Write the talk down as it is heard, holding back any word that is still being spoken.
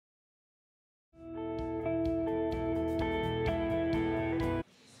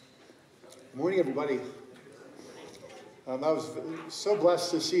Morning, everybody. I was so blessed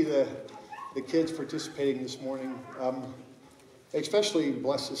to see the kids participating this morning. Especially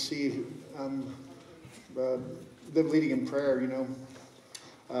blessed to see them leading in prayer.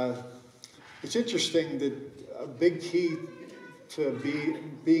 It's interesting that a big key to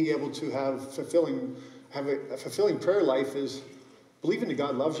being able to have a fulfilling prayer life is believing that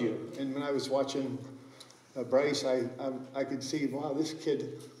God loves you. And when I was watching Bryce, I could see, wow, this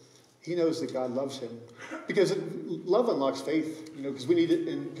kid, he knows that God loves him, because love unlocks faith. Because we need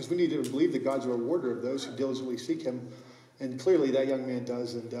it, because we need to believe that God's a rewarder of those who diligently seek Him, and clearly that young man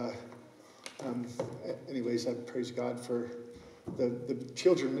does. And anyways, I praise God for the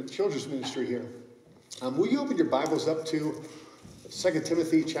children's ministry here. Will you open your Bibles up to 2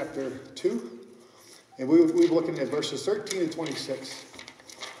 Timothy chapter 2, and we'll be looking at verses 13 and 26.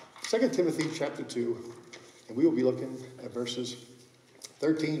 2 Timothy chapter 2, and we will be looking at verses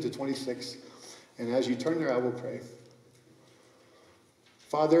 13 to 26. And as you turn there, I will pray.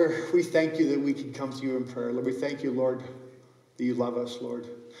 Father, we thank you that we can come to you in prayer. Lord, we thank you, Lord, that you love us, Lord.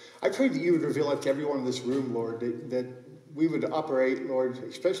 I pray that you would reveal it to everyone in this room, Lord, that we would operate, Lord,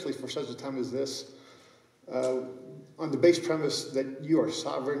 especially for such a time as this, on the base premise that you are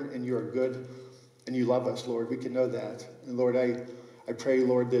sovereign and you are good and you love us, Lord. We can know that. And Lord, I pray,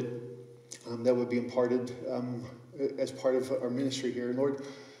 Lord, that that would be imparted as part of our ministry here. And Lord,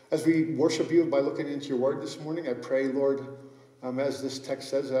 as we worship you by looking into your word this morning, I pray, Lord, as this text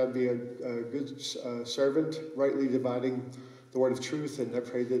says, I'd be a good servant, rightly dividing the word of truth. And I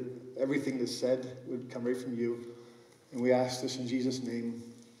pray that everything that's said would come right from you. And we ask this in Jesus' name.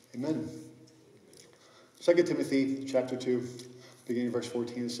 Amen. 2 Timothy chapter 2, beginning of verse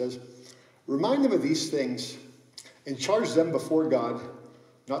 14, it says, "Remind them of these things and charge them before God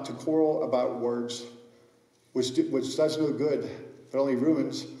not to quarrel about words, which does no good, but only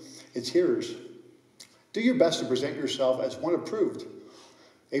ruins its hearers. Do your best to present yourself as one approved,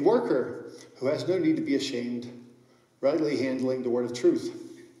 a worker who has no need to be ashamed, rightly handling the word of truth.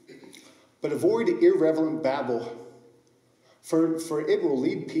 But avoid irreverent babble, for it will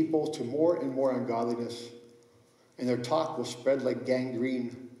lead people to more and more ungodliness, and their talk will spread like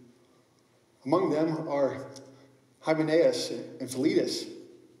gangrene. Among them are Hymenaeus and Philetus,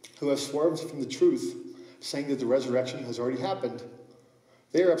 who have swerved from the truth, saying that the resurrection has already happened.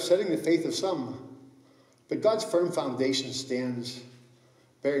 They are upsetting the faith of some, but God's firm foundation stands,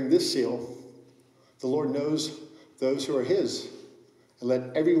 bearing this seal: the Lord knows those who are his, and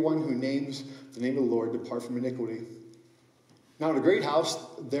let everyone who names the name of the Lord depart from iniquity. Now in a great house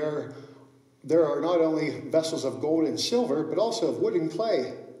there are not only vessels of gold and silver, but also of wood and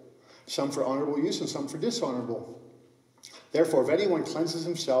clay, some for honorable use and some for dishonorable. Therefore, if anyone cleanses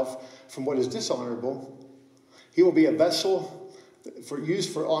himself from what is dishonorable, he will be a vessel for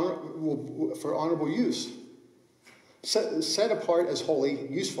honorable use, set apart as holy,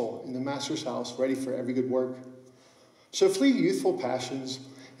 useful in the master's house, ready for every good work. So flee youthful passions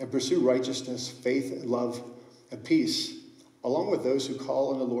and pursue righteousness, faith, and love, and peace, along with those who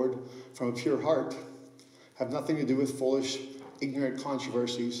call on the Lord from a pure heart. Have nothing to do with foolish, ignorant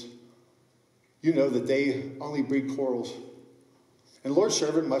controversies. You know that they only breed quarrels. And the Lord's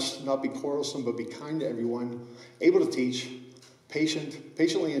servant must not be quarrelsome, but be kind to everyone, able to teach,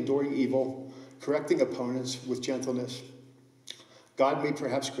 patiently enduring evil, correcting opponents with gentleness. God may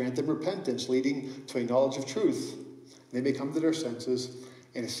perhaps grant them repentance, leading to a knowledge of truth. They may come to their senses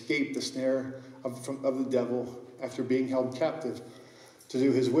and escape the snare of the devil after being held captive to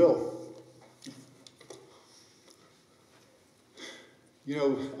do his will."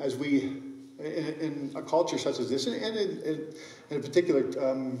 As we, in a culture such as this, and in a particular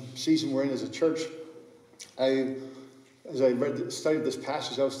season we're in as a church, as I studied this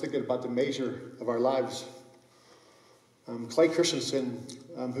passage, I was thinking about the measure of our lives. Clay Christensen,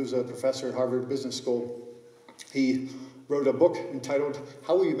 who's a professor at Harvard Business School, he wrote a book entitled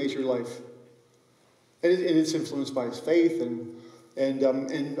 "How Will You Measure Your Life?" And it's influenced by his faith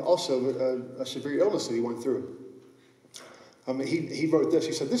and also a severe illness that he went through. He wrote this.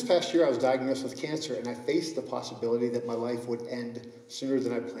 He said, "This past year I was diagnosed with cancer, and I faced the possibility that my life would end sooner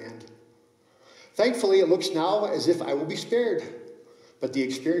than I planned. Thankfully, it looks now as if I will be spared, but the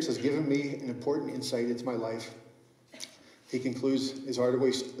experience has given me an important insight into my life." He concludes his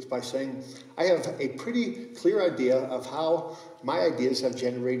article by saying, "I have a pretty clear idea of how my ideas have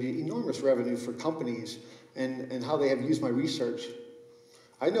generated enormous revenue for companies and how they have used my research.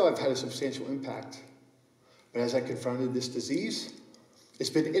 I know I've had a substantial impact. But as I confronted this disease, it's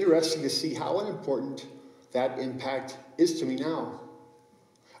been interesting to see how unimportant that impact is to me now.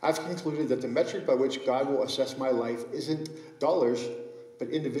 I've concluded that the metric by which God will assess my life isn't dollars, but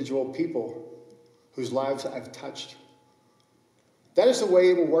individual people. whose lives I've touched. That is the way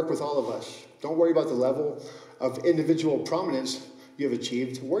it will work with all of us. Don't worry about the level of individual prominence you have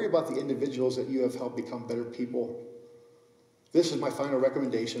achieved. Worry about the individuals that you have helped become better people. This is my final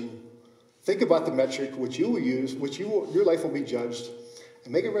recommendation. Think about the metric which you will use, your life will be judged,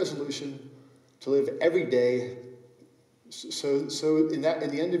 and make a resolution to live every day so in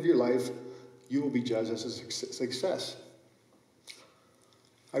the end of your life, you will be judged as a success.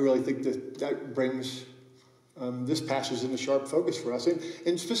 I really think that brings this passage into sharp focus for us,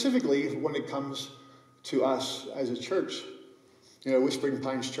 and specifically when it comes to us as a church. Whispering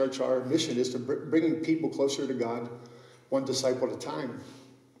Pines Church, our mission is to bringing people closer to God, one disciple at a time.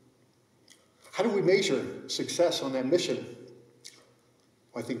 How do we measure success on that mission?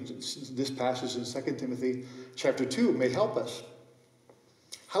 Well, I think this passage in 2 Timothy chapter 2 may help us.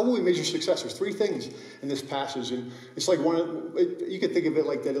 How will we measure success? There's three things in this passage, and it's like you could think of it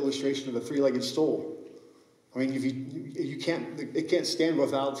like that illustration of a three-legged stool. I mean, it can't stand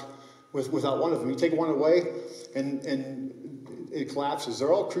without one of them. You take one away, and it collapses.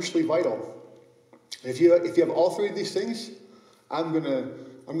 They're all crucially vital. If you have all three of these things, I'm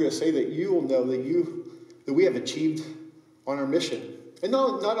gonna say that you will know that we have achieved on our mission. And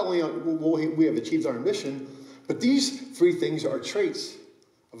not only will we have achieved on our mission, but these three things are traits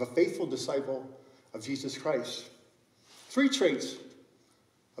of a faithful disciple of Jesus Christ. Three traits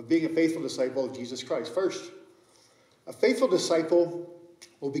of being a faithful disciple of Jesus Christ. First, a faithful disciple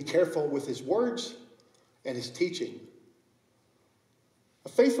will be careful with his words and his teaching. A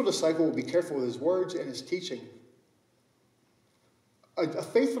faithful disciple will be careful with his words and his teaching. A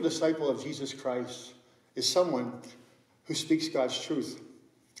faithful disciple of Jesus Christ is someone who speaks God's truth.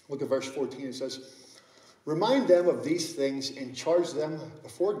 Look at verse 14. It says, "Remind them of these things and charge them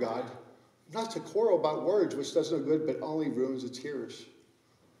before God, not to quarrel about words, which does no good, but only ruins its hearers."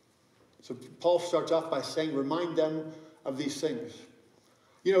 So Paul starts off by saying, remind them of these things.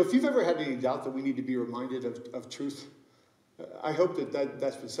 If you've ever had any doubt that we need to be reminded of truth, I hope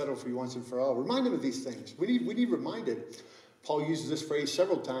that's been settled for you once and for all. Remind them of these things. We need reminded. Paul uses this phrase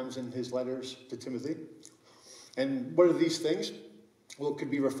several times in his letters to Timothy. And what are these things? Well, it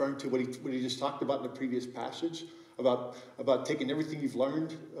could be referring to what he just talked about in the previous passage, about taking everything you've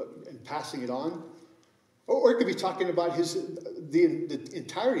learned and passing it on. Or it could be talking about the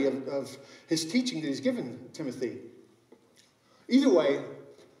entirety of his teaching that he's given Timothy. Either way,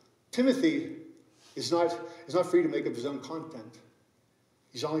 Timothy is not free to make up his own content.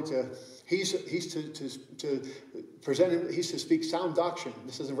 He's to speak sound doctrine.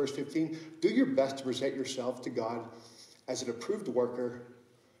 This says in verse 15, "Do your best to present yourself to God as an approved worker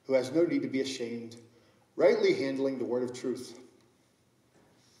who has no need to be ashamed, rightly handling the word of truth."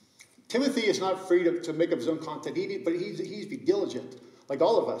 Timothy is not free to make up his own content, but he's to be diligent, like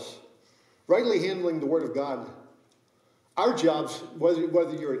all of us, rightly handling the word of God. Our jobs,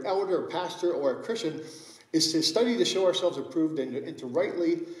 whether you're an elder, a pastor, or a Christian, is to study to show ourselves approved and to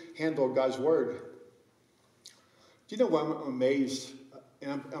rightly handle God's word. Do you know why I'm amazed?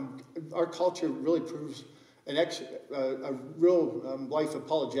 And our culture really proves a real life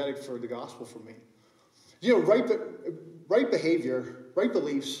apologetic for the gospel for me. Right behavior, right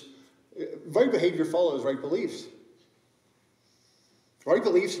beliefs, right behavior follows right beliefs. Right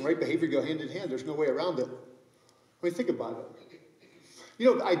beliefs and right behavior go hand in hand. There's no way around it. I mean, think about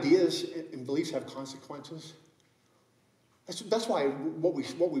it. Ideas and beliefs have consequences. That's why what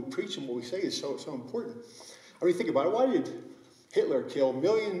we preach and what we say is so important. I mean, think about it. Why did Hitler kill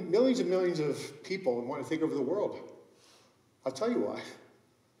millions and millions of people and want to take over the world? I'll tell you why.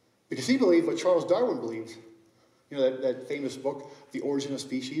 Because he believed what Charles Darwin believed. That famous book, The Origin of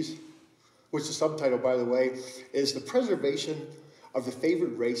Species, which the subtitle, by the way, is "The Preservation of the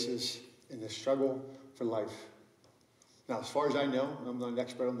Favored Races in the Struggle for Life." Now, as far as I know, I'm not an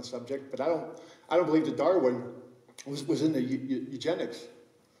expert on the subject, but I don't believe that Darwin was into eugenics.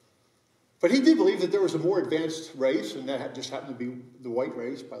 But he did believe that there was a more advanced race, and that just happened to be the white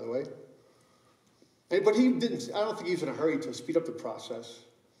race, by the way. But he didn't. I don't think he was in a hurry to speed up the process.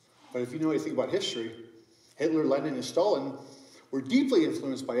 But if you know anything about history, Hitler, Lenin, and Stalin were deeply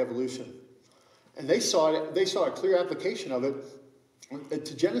influenced by evolution, and they saw a clear application of it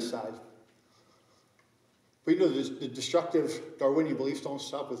to genocide. But the destructive Darwinian beliefs don't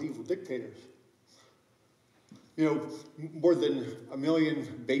stop with evil dictators. More than 1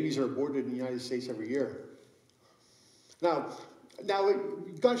 million babies are aborted in the United States every year. Now,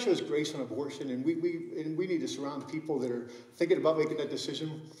 God shows grace on abortion, and we need to surround people that are thinking about making that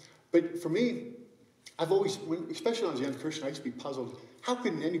decision. But for me, I've always, especially when I was a young Christian, I used to be puzzled. How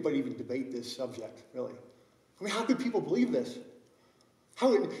can anybody even debate this subject, really? I mean, how could people believe this?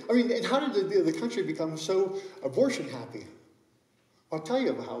 And how did the country become so abortion happy? I'll tell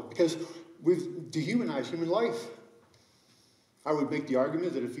you how. Because we've dehumanized human life. I would make the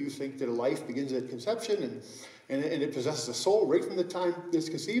argument that if you think that a life begins at conception and it possesses a soul right from the time it's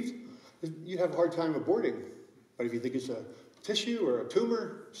conceived, you'd have a hard time aborting. But if you think it's a tissue or a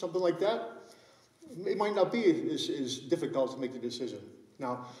tumor, something like that, it might not be as difficult to make the decision.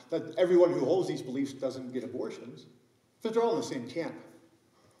 Now, that everyone who holds these beliefs doesn't get abortions, but they're all in the same camp.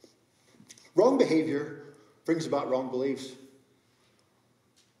 Wrong behavior brings about wrong beliefs.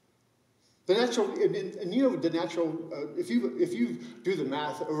 The natural, and you know the natural, if you do the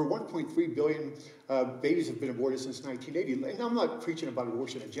math, over 1.3 billion babies have been aborted since 1980. And I'm not preaching about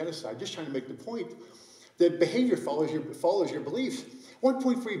abortion and genocide, just trying to make the point that behavior follows your beliefs.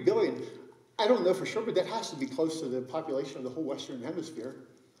 1.3 billion, I don't know for sure, but that has to be close to the population of the whole Western Hemisphere.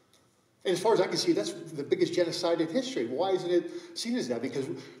 And as far as I can see, that's the biggest genocide in history. Why isn't it seen as that?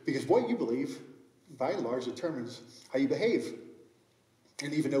 Because what you believe, by and large, determines how you behave.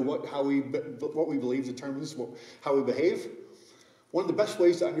 And even though what we believe determines how we behave, one of the best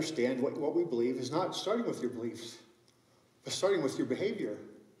ways to understand what we believe is not starting with your beliefs, but starting with your behavior.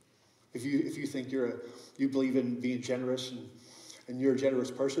 If you think you believe in being generous and you're a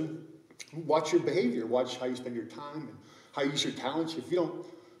generous person, watch your behavior. Watch how you spend your time and how you use your talents. If you don't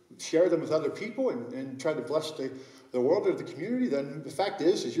share them with other people and try to bless the world or the community, then the fact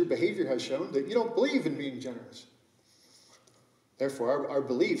is your behavior has shown that you don't believe in being generous. Therefore, our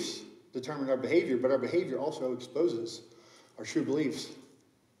beliefs determine our behavior, but our behavior also exposes our true beliefs.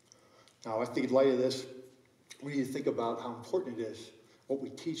 Now, I think in light of this, we need to think about how important it is, what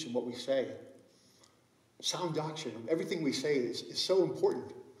we teach and what we say. Sound doctrine, everything we say is so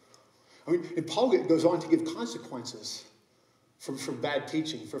important. I mean, and Paul goes on to give consequences for bad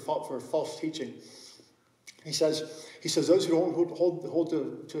teaching, for false teaching. He says those who don't hold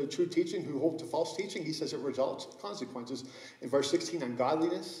to true teaching, who hold to false teaching, he says it results in consequences. In verse 16,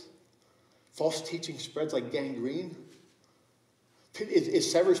 ungodliness, false teaching spreads like gangrene. It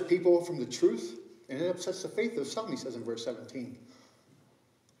severs people from the truth, and it upsets the faith of some, he says in verse 17.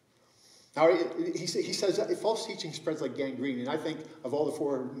 Now, he says that false teaching spreads like gangrene, and I think of all the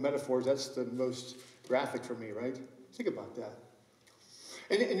four metaphors, that's the most graphic for me, right? Think about that.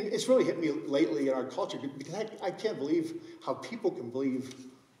 And it's really hit me lately in our culture, because I can't believe how people can believe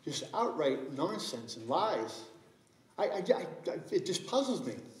just outright nonsense and lies. It just puzzles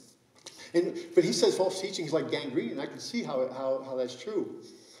me. But he says false teaching is like gangrene, and I can see how that's true.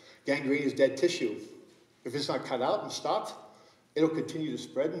 Gangrene is dead tissue. If it's not cut out and stopped, it'll continue to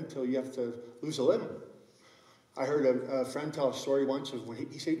spread until you have to lose a limb. I heard a friend tell a story once of when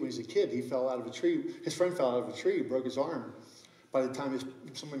he was a kid, he fell out of a tree. His friend fell out of a tree, broke his arm. By the time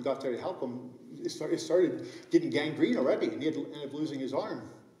someone got there to help him, it started getting gangrene already, and he ended up losing his arm.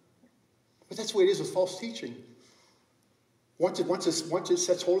 But that's the way it is with false teaching. Once it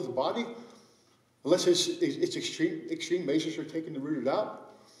sets hold of the body, unless it's extreme measures are taken to root it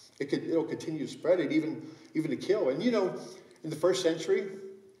out, it'll continue to spread it, even to kill. And you know, in the first century,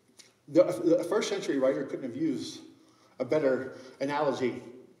 the first century writer couldn't have used a better analogy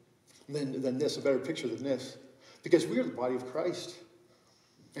than this, a better picture than this. Because we are the body of Christ.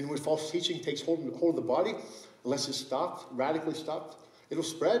 And when false teaching takes hold of the body, unless it's stopped, radically stopped, it'll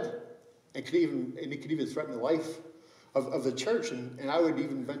spread. It could even threaten the life of the church. And I would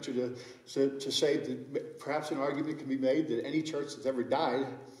even venture to say that perhaps an argument can be made that any church that's ever died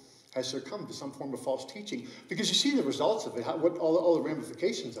has succumbed to some form of false teaching. Because you see the results of it, all the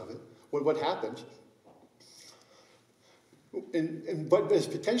ramifications of it, what happens. But as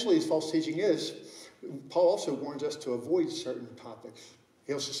potentially as false teaching is, Paul also warns us to avoid certain topics.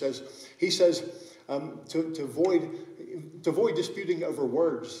 He also says to avoid disputing over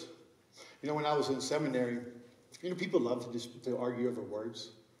words. You know, when I was in seminary, you know, people love to argue over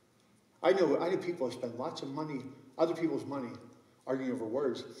words. I know people who spend lots of money, other people's money, arguing over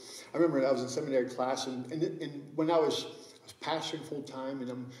words. I remember I was in seminary class, and when I was pastoring full time,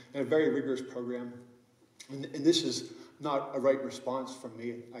 and I'm in a very rigorous program, and this is not a right response from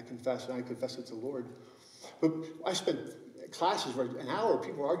me, I confess, and I confess it to the Lord. But I spent classes where an hour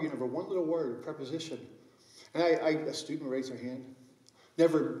people arguing over one little word, a preposition. And a student would raise their hand.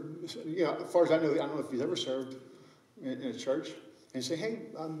 Never, you know, as far as I don't know if he's ever served in a church. And say, hey,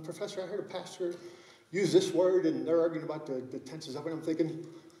 professor, I heard a pastor use this word, and they're arguing about the tenses of it. I'm thinking,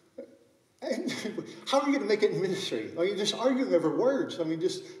 how are you going to make it in ministry? I mean, just arguing over words. I mean,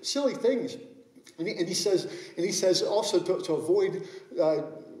 just silly things. And he says also to avoid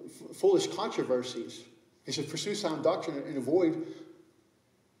foolish controversies. He says pursue sound doctrine and avoid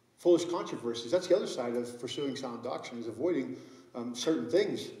foolish controversies. That's the other side of pursuing sound doctrine, is avoiding certain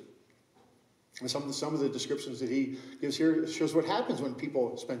things. And some of the descriptions that he gives here shows what happens when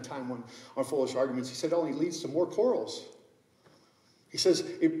people spend time on foolish arguments. He said it only leads to more quarrels. He says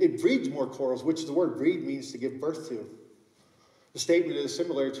it breeds more quarrels, which the word breed means to give birth to. The statement is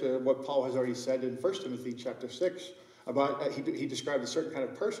similar to what Paul has already said in 1 Timothy chapter 6 about, he described a certain kind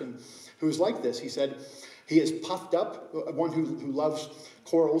of person who is like this. He said, he is puffed up, one who loves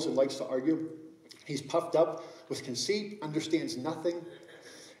quarrels and likes to argue. He's puffed up with conceit, understands nothing,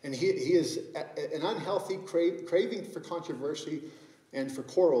 and he is an unhealthy craving for controversy and for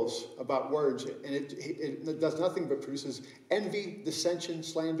quarrels about words. And it does nothing but produces envy, dissension,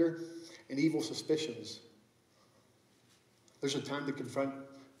 slander, and evil suspicions. There's a time to confront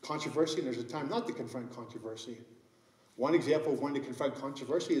controversy, and there's a time not to confront controversy. One example of when to confront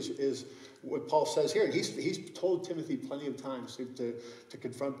controversy is what Paul says here. And he's told Timothy plenty of times to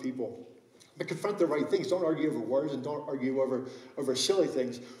confront people. But confront the right things. Don't argue over words and don't argue over silly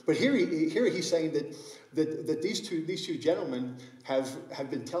things. But here he's saying that these two gentlemen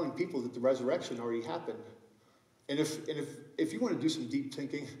have been telling people that the resurrection already happened. And if you want to do some deep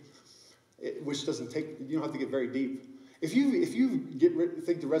thinking, which doesn't take, you don't have to get very deep. If you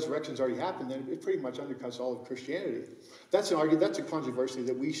think the resurrection's already happened, then it pretty much undercuts all of Christianity. That's a controversy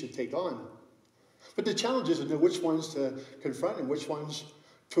that we should take on. But the challenge is to know which ones to confront and which ones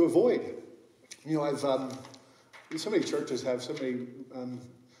to avoid. You know, so many churches have so many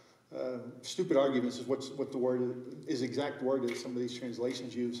stupid arguments is what the word is, exact word that some of these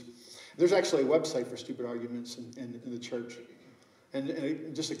translations use. There's actually a website for stupid arguments in the church.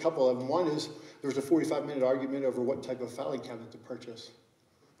 And just a couple of them. One is there's a 45-minute argument over what type of filing cabinet to purchase.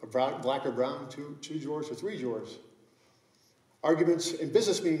 A black or brown, two drawers or three drawers. Arguments in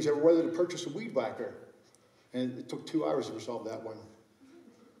business meetings over whether to purchase a weed whacker. And it took 2 hours to resolve that one.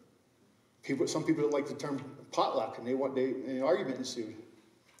 Some people don't like the term potluck, and an argument ensued.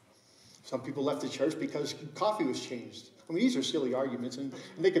 Some people left the church because coffee was changed. I mean, these are silly arguments, and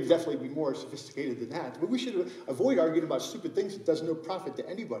they can definitely be more sophisticated than that. But we should avoid arguing about stupid things that does no profit to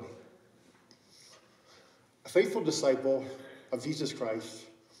anybody. A faithful disciple of Jesus Christ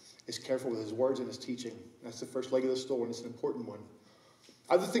is careful with his words and his teaching. That's the first leg of the stool, and it's an important one.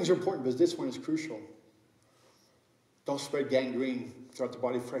 Other things are important, but this one is crucial. Don't spread gangrene throughout the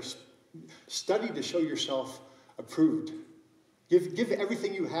body of Christ. Study to show yourself approved. Give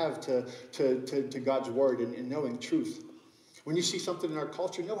everything you have to God's word and knowing truth. When you see something in our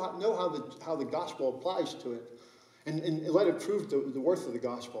culture, know how the gospel applies to it, and let it prove the worth of the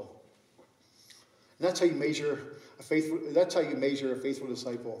gospel. And that's how you measure a faithful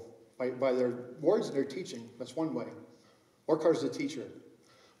disciple, by their words and their teaching. That's one way. Work hard as a teacher.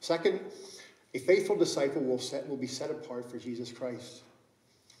 Second, a faithful disciple will be set apart for Jesus Christ.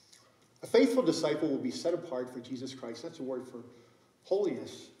 A faithful disciple will be set apart for Jesus Christ. That's a word for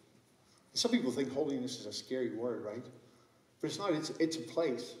holiness. Some people think holiness is a scary word, right? But it's not. It's a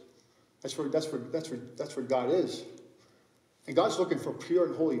place. That's where God is. And God's looking for pure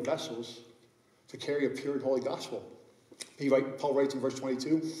and holy vessels to carry a pure and holy gospel. Paul writes in verse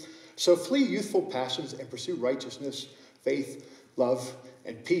 22, so flee youthful passions and pursue righteousness, faith, love,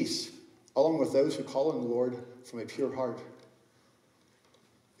 and peace, along with those who call on the Lord from a pure heart.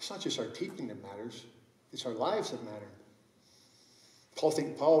 It's not just our teaching that matters. It's our lives that matter. Paul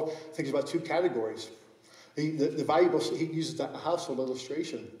thinks about two categories. The valuable, he uses a household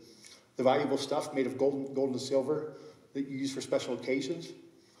illustration. The valuable stuff made of gold and silver that you use for special occasions.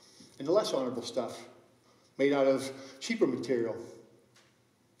 And the less honorable stuff made out of cheaper material.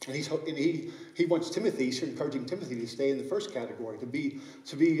 And he wants Timothy, he's encouraging Timothy to stay in the first category, to be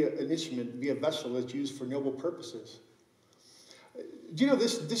an instrument, to be a vessel that's used for noble purposes. Do you know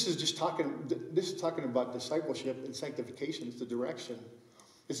this is talking about discipleship and sanctification. It's the direction.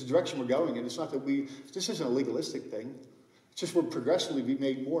 It's the direction we're going in. It's not that this isn't a legalistic thing. It's just we're progressively be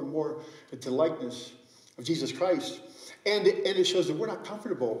made more and more into likeness of Jesus Christ. And it shows that we're not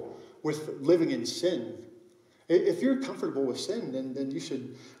comfortable with living in sin. If you're comfortable with sin, then you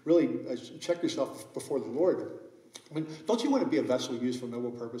should really check yourself before the Lord. I mean, don't you want to be a vessel used for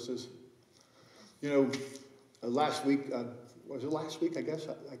noble purposes? You know, last week, was it last week, I guess,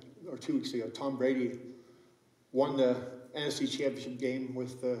 or 2 weeks ago, Tom Brady won the NFC Championship game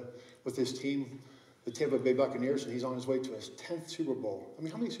with his team, the Tampa Bay Buccaneers, and he's on his way to his 10th Super Bowl. I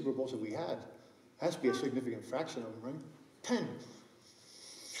mean, how many Super Bowls have we had? It has to be a significant fraction of them, right? 10.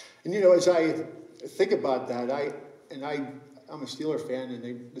 And you know, as I think about that, I'm a Steeler fan, and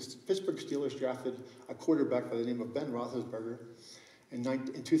the Pittsburgh Steelers drafted a quarterback by the name of Ben Roethlisberger in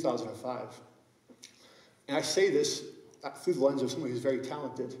 2005. And I say this through the lens of someone who's very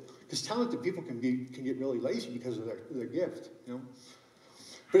talented, Because talented people can get really lazy because of their gift, you know.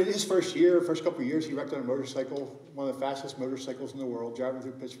 But in his first couple of years, he wrecked on a motorcycle, one of the fastest motorcycles in the world, driving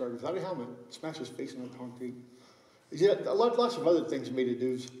through Pittsburgh without a helmet, smashed his face on the concrete. He had lots of other things made it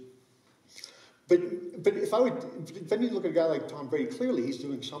news. But then you look at a guy like Tom Brady, clearly he's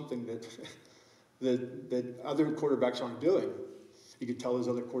doing something that other quarterbacks aren't doing. You could tell those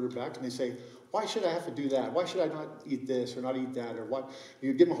other quarterbacks, and they say, why should I have to do that? Why should I not eat this or not eat that? Or what?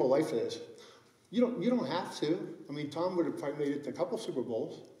 You give him a whole life for this. You don't have to. I mean, Tom would have probably made it to a couple Super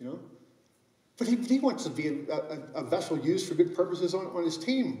Bowls, you know. But he wants to be a vessel used for good purposes on his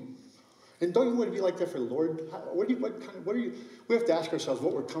team. And don't you want to be like that for the Lord? We have to ask ourselves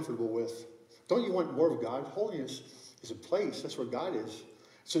what we're comfortable with. Don't you want more of God? Holiness is a place. That's where God is.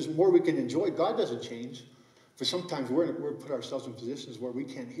 So there's more we can enjoy. God doesn't change. But sometimes we're put ourselves in positions where we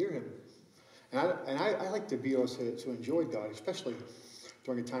can't hear him. And I like to be able to enjoy God, especially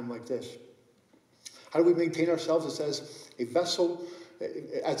during a time like this. How do we maintain ourselves? It says,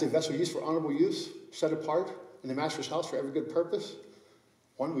 as a vessel used for honorable use, set apart in the Master's house for every good purpose.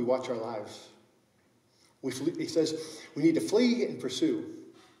 One, we watch our lives. He says we need to flee and pursue.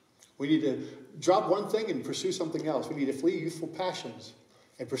 We need to drop one thing and pursue something else. We need to flee youthful passions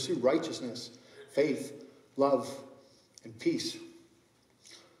and pursue righteousness, faith, love, and peace.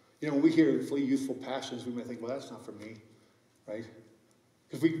 You know, when we hear flee youthful passions, we might think, well, that's not for me, right?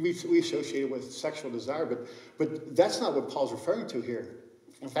 Because we associate it with sexual desire, but that's not what Paul's referring to here.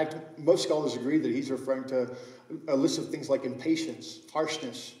 In fact, most scholars agree that he's referring to a list of things like impatience,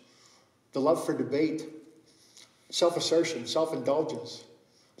 harshness, the love for debate, self-assertion, self-indulgence,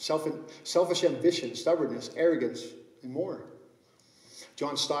 selfish ambition, stubbornness, arrogance, and more.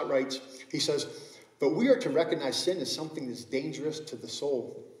 John Stott writes, he says, but we are to recognize sin as something that's dangerous to the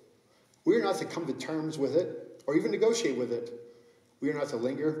soul. We are not to come to terms with it or even negotiate with it. We are not to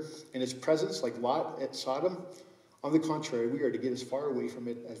linger in its presence like Lot at Sodom. On the contrary, we are to get as far away from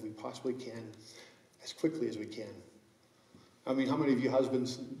it as we possibly can, as quickly as we can. I mean, how many of you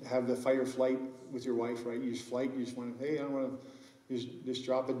husbands have the fight or flight with your wife, right? You just flight, you just want to, hey, I don't want to just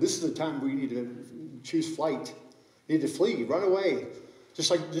drop it. This is the time where you need to choose flight. You need to flee, run away. Just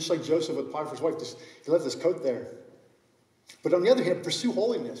like Joseph with Potiphar's wife, he left his coat there. But on the other hand, pursue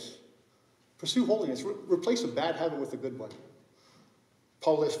holiness. Pursue holiness. Replace a bad habit with a good one.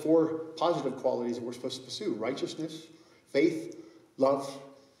 Paul lists 4 positive qualities that we're supposed to pursue: righteousness, faith, love,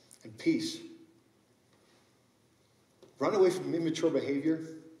 and peace. Run away from immature behavior.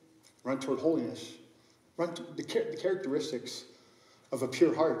 Run toward holiness. Run to the characteristics of a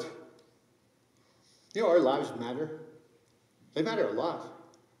pure heart. You know, our lives matter. They matter a lot.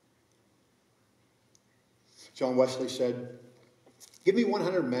 John Wesley said, give me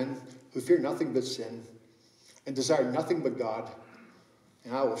 100 men who fear nothing but sin and desire nothing but God,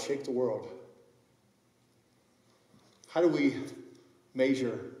 and I will shake the world. How do we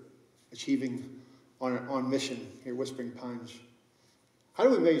measure achieving on mission here at Whispering Pines? How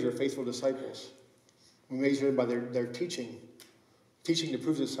do we measure faithful disciples? We measure it by their teaching that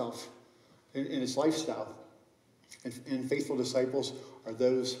proves itself in its lifestyle. And faithful disciples are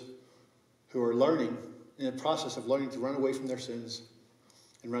those who are learning, in the process of learning to run away from their sins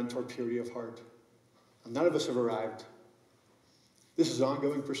and run toward purity of heart. And none of us have arrived. This is an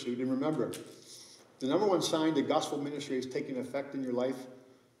ongoing pursuit. And remember, the number one sign that gospel ministry is taking effect in your life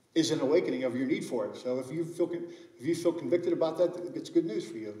is an awakening of your need for it. So if you feel convicted about that, it's good news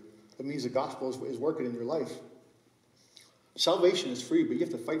for you. That means the gospel is working in your life. Salvation is free, but you have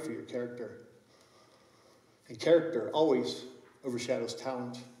to fight for your character. And character always overshadows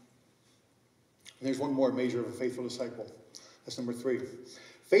talent. And there's one more measure of a faithful disciple. That's number 3.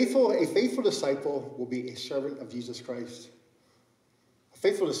 A faithful disciple will be a servant of Jesus Christ. A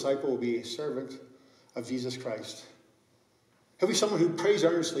faithful disciple will be a servant of Jesus Christ. He'll be someone who prays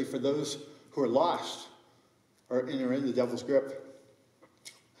earnestly for those who are lost or are in the devil's grip.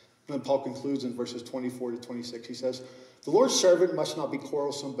 And then Paul concludes in verses 24 to 26. He says, the Lord's servant must not be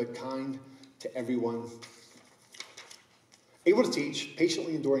quarrelsome, but kind to everyone, able to teach,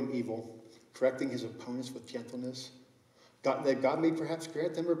 patiently enduring evil, correcting his opponents with gentleness, that God may perhaps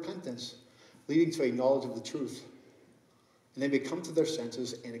grant them repentance, leading to a knowledge of the truth. And they may come to their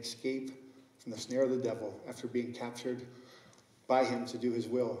senses and escape from the snare of the devil after being captured by him to do his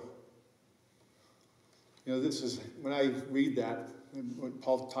will. You know, this is, when I read that, when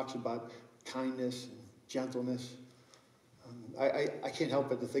Paul talks about kindness and gentleness, I can't help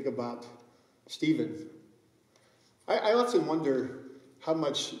but to think about Stephen. I often wonder how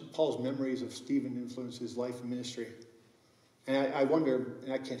much Paul's memories of Stephen influenced his life and ministry. And I wonder,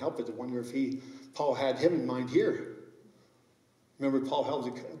 and I can't help but to wonder if Paul had him in mind here. Remember, Paul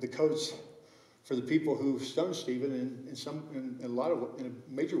held the coats for the people who stoned Stephen, and in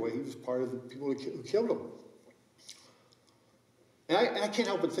a major way, he was part of the people who killed him. And I can't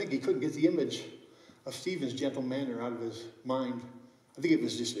help but think he couldn't get the image of Stephen's gentle manner out of his mind. I think it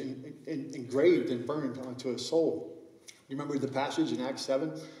was just engraved and burned onto his soul. You remember the passage in Acts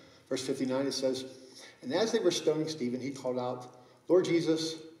 7, verse 59, it says, "And as they were stoning Stephen, he called out, 'Lord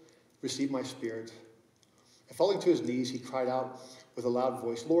Jesus, receive my spirit.' And falling to his knees, he cried out with a loud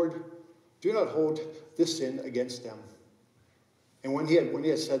voice, 'Lord, do not hold this sin against them.' And when he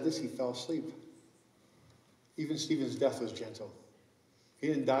had said this, he fell asleep." Even Stephen's death was gentle. He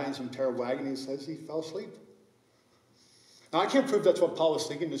didn't die in some terrible agony. It says he fell asleep. Now, I can't prove that's what Paul was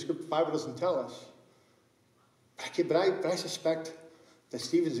thinking. The Bible doesn't tell us. But I suspect that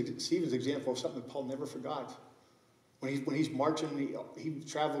Stephen's example is something that Paul never forgot. When he's marching, he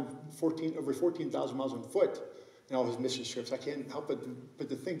traveled over 14,000 miles on foot in all his mission trips. I can't help but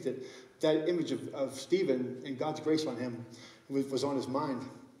to think that image of Stephen and God's grace on him was on his mind,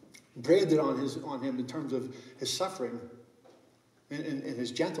 branded on him in terms of his suffering and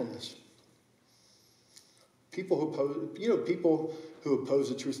his gentleness. People who oppose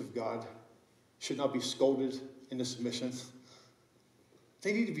the truth of God should not be scolded into submission.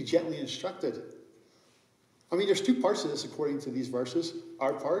 They need to be gently instructed. I mean, there's two parts to this according to these verses,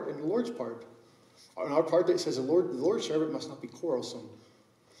 our part and the Lord's part. On our part, it says the Lord's servant must not be quarrelsome,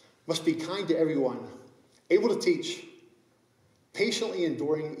 must be kind to everyone, able to teach, patiently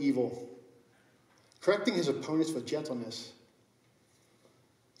enduring evil, correcting his opponents with gentleness.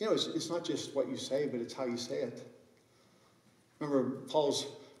 You know, it's not just what you say, but it's how you say it. Remember, Paul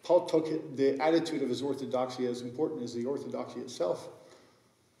took the attitude of his orthodoxy as important as the orthodoxy itself.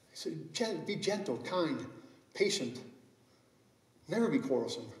 He said, be gentle, kind, patient. Never be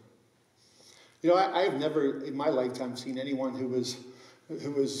quarrelsome. You know, I have never in my lifetime seen anyone who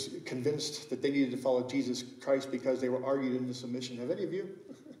was convinced that they needed to follow Jesus Christ because they were argued into submission. Have any of you?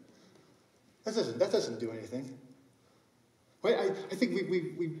 That doesn't do anything. I think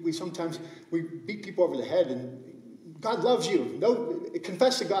we sometimes beat people over the head, and God loves you. No,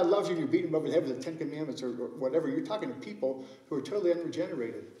 confess that God loves you, and you're beating them over the head with the Ten Commandments or whatever. You're talking to people who are totally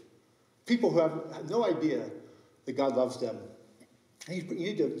unregenerated. People who have no idea that God loves them. We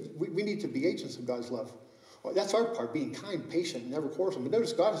need to be agents of God's love. Well, that's our part, being kind, patient, never quarrelsome. But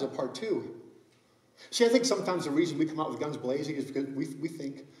notice God has a part too. See, I think sometimes the reason we come out with guns blazing is because we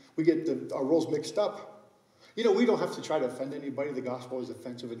think we get our roles mixed up. You know, we don't have to try to offend anybody. The gospel is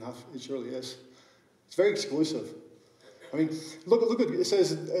offensive enough. It surely is. It's very exclusive. I mean, look at it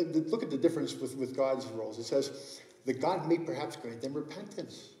says. Look at the difference with God's roles. It says that God may perhaps grant them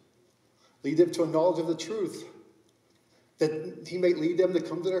repentance, lead them to a knowledge of the truth, that He may lead them to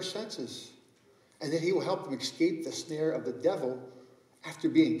come to their senses, and that He will help them escape the snare of the devil after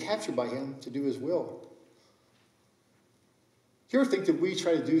being captured by him to do His will. Do you ever think that we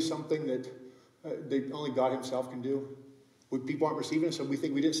try to do something that only God Himself can do? When people aren't receiving it, so we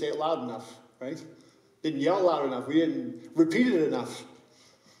think we didn't say it loud enough, right? Didn't yell loud enough. We didn't repeat it enough.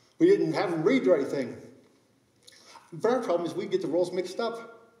 We didn't have them read the right thing. But our problem is we get the roles mixed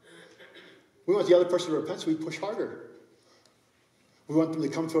up. We want the other person to repent, so we push harder. We want them to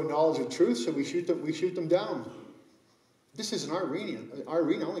come to a knowledge of truth, so we shoot them down. This isn't our arena. Our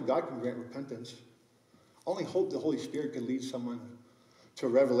arena, only God can grant repentance. Only the Holy Spirit can lead someone to a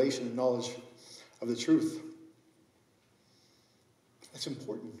revelation and knowledge of the truth. That's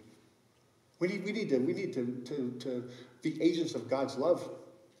important. We need to be agents of God's love.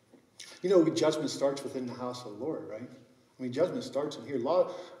 You know, judgment starts within the house of the Lord, right? I mean, judgment starts in here.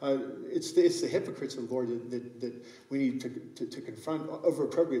 It's the hypocrites of the Lord that we need to confront over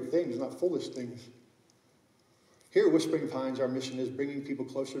appropriate things, not foolish things. Here at Whispering Pines, our mission is bringing people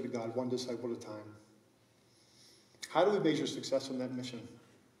closer to God, one disciple at a time. How do we measure success in that mission?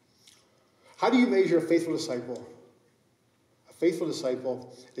 How do you measure a faithful disciple? A faithful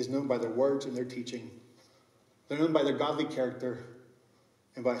disciple is known by their words and their teaching. They're known by their godly character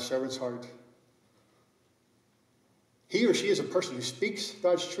and by a servant's heart. He or she is a person who speaks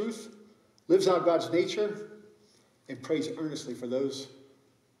God's truth, lives out God's nature, and prays earnestly for those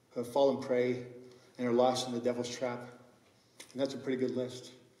who have fallen prey and are lost in the devil's trap. And that's a pretty good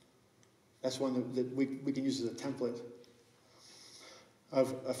list. That's one that we can use as a template.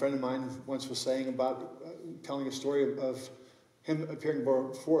 A friend of mine once was saying about telling a story of him appearing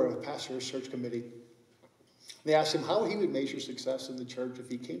before a pastor's church committee. They asked him how he would measure success in the church if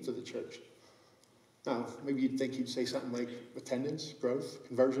he came to the church. Now, maybe you'd think he'd say something like attendance, growth,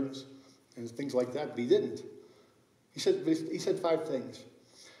 conversions, and things like that, but he didn't. He said 5 things.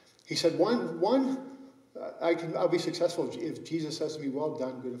 He said, one, I'll be successful if Jesus says to me, well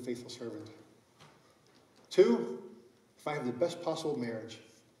done, good and faithful servant. 2, if I have the best possible marriage.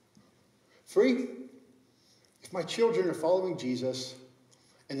 3, if my children are following Jesus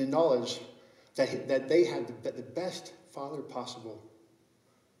and the knowledge that they have the best father possible.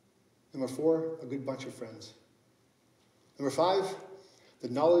 Number 4, a good bunch of friends. Number 5, the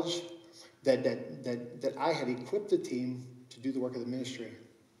knowledge that I had equipped the team to do the work of the ministry.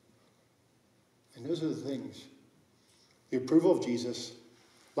 And those are the things. The approval of Jesus,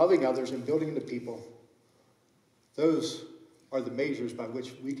 loving others, and building into people. Those are the measures by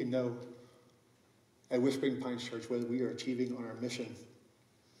which we can know at Whispering Pines Church whether we are achieving on our mission.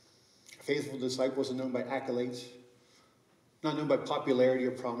 A faithful disciple isn't known by accolades, not known by popularity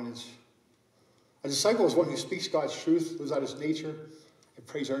or prominence. A disciple is one who speaks God's truth, lives out his nature, and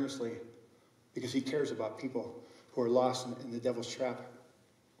prays earnestly because he cares about people who are lost in the devil's trap.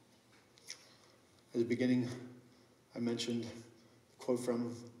 At the beginning, I mentioned a quote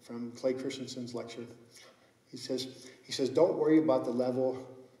from Clay Christensen's lecture. He says, don't worry about the level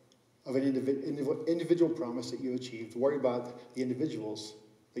of an individual promise that you achieved. Worry about the individuals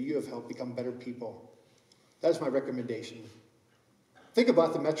that you have helped become better people. That is my recommendation. Think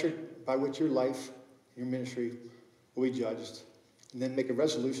about the metric by which your life, your ministry will be judged, and then make a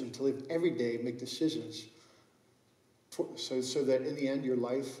resolution to live every day, make decisions, so that in the end, your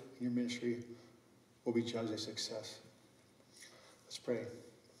life and your ministry will be judged a success. Let's pray.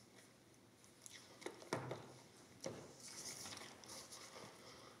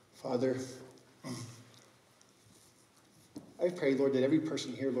 Father, I pray, Lord, that every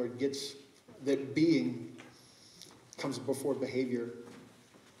person here, Lord, gets that being comes before behavior.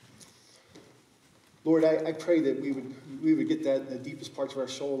 Lord, I pray that we would get that in the deepest parts of our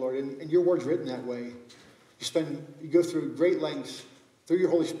soul, Lord, and your word's written that way. You go through great lengths through your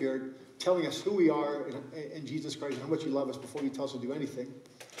Holy Spirit, telling us who we are in Jesus Christ and how much you love us before you tell us to do anything.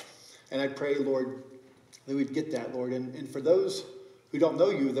 And I pray, Lord, that we'd get that, Lord. And for those who don't know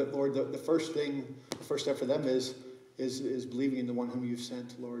you, that, Lord, the first step for them is believing in the one whom you've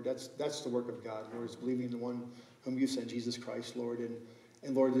sent, Lord. That's the work of God, Lord, is believing in the one whom you sent, Jesus Christ, Lord.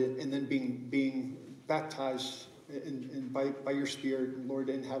 And Lord, and then being baptized by your Spirit, Lord,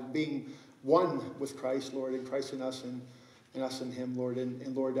 and being one with Christ, Lord, and Christ in us and us in him, Lord.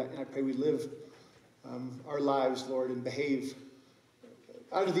 And Lord, I pray we live our lives, Lord, and behave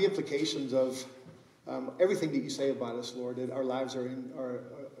out of the implications of everything that you say about us, Lord, that our lives are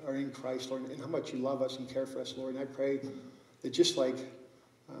in Christ, Lord, and how much you love us and care for us, Lord. And I pray that just like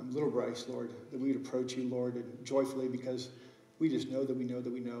little Bryce, Lord, that we would approach you, Lord, and joyfully, because we just know that we know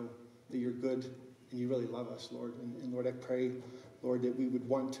that you're good and you really love us, Lord. And Lord, I pray, Lord, that we would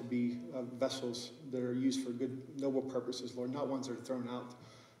want to be vessels that are used for good, noble purposes, Lord, not ones that are thrown out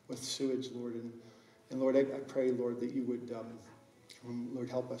with sewage, Lord. And Lord, I pray, Lord, that you would, Lord,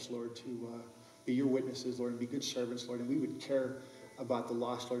 help us, Lord, to be your witnesses, Lord, and be good servants, Lord, and we would care about the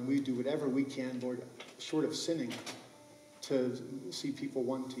lost, Lord, and we would do whatever we can, Lord, short of sinning, to see people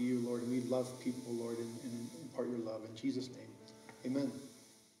won to you, Lord, and we love people, Lord, and impart your love. In Jesus' name, amen.